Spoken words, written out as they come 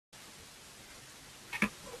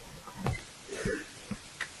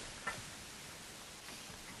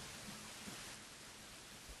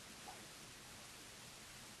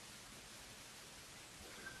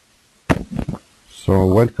So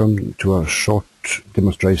welcome to a short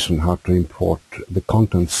demonstration how to import the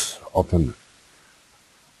contents of an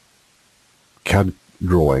CAD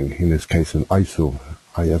drawing, in this case an ISO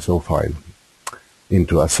file,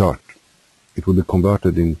 into Assert. It will be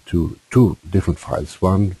converted into two different files.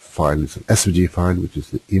 One file is an SVG file, which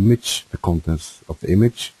is the image, the contents of the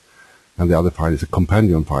image, and the other file is a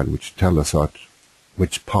companion file, which tells Assert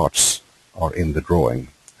which parts are in the drawing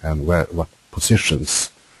and what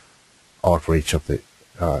positions are for each of the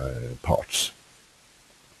parts.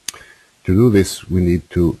 To do this, we need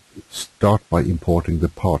to start by importing the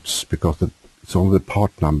parts, because it's only the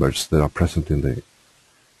part numbers that are present in the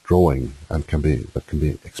drawing and can be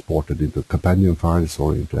exported into companion files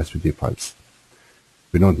or into SVG files.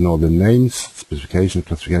 We don't know the names, specification,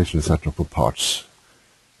 classification, etc. for parts,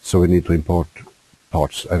 so we need to import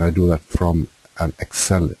parts, and I do that from an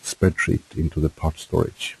Excel spreadsheet into the part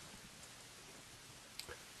storage.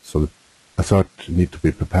 So the Assert need to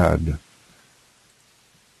be prepared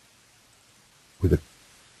with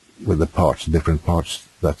the parts, different parts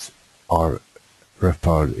that are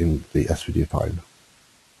referred in the SVG file.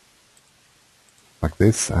 Like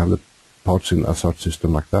this, I have the parts in Assert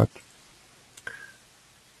system like that.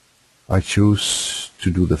 I choose to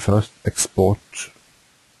do the first export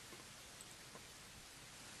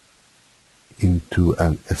into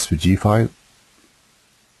an SVG file.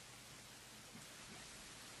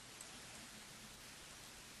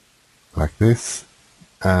 Like this,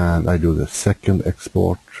 and I do the second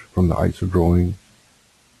export from the ISO drawing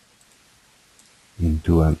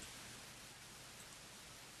into an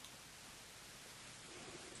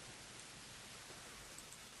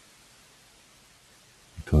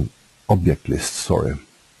object list,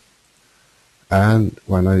 and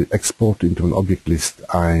when I export into an object list,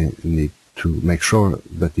 I need to make sure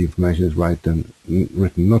that the information is right and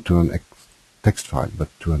written not to an text file but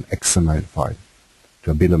to an XML file,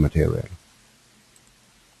 to a bill of material.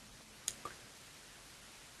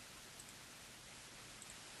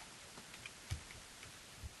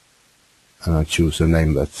 And I choose a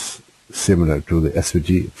name that's similar to the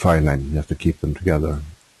SVG file name. You have to keep them together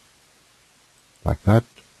like that.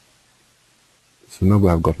 So now we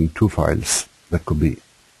have gotten two files that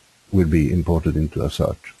will be imported into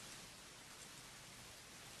Assert.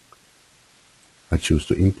 I choose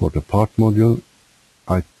to import a part module.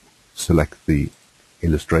 I select the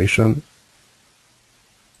illustration,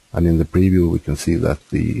 and in the preview we can see that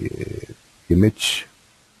the image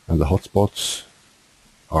and the hotspots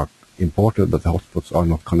are imported, but the hotspots are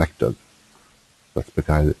not connected.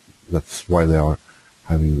 That's why they are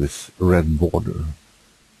having this red border.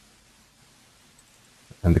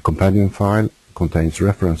 And the companion file contains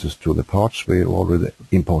references to the parts we already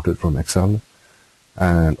imported from Excel,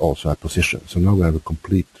 and also a position. So now we have a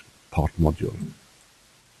complete part module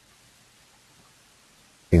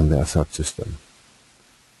in the Assert system.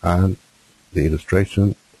 And the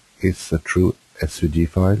illustration is a true SVG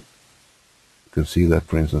file. You can see that,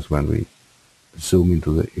 for instance, when we zoom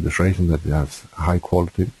into the illustration, that it has high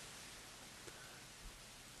quality.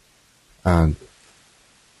 And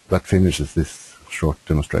that finishes this short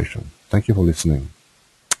demonstration. Thank you for listening.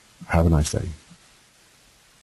 Have a nice day.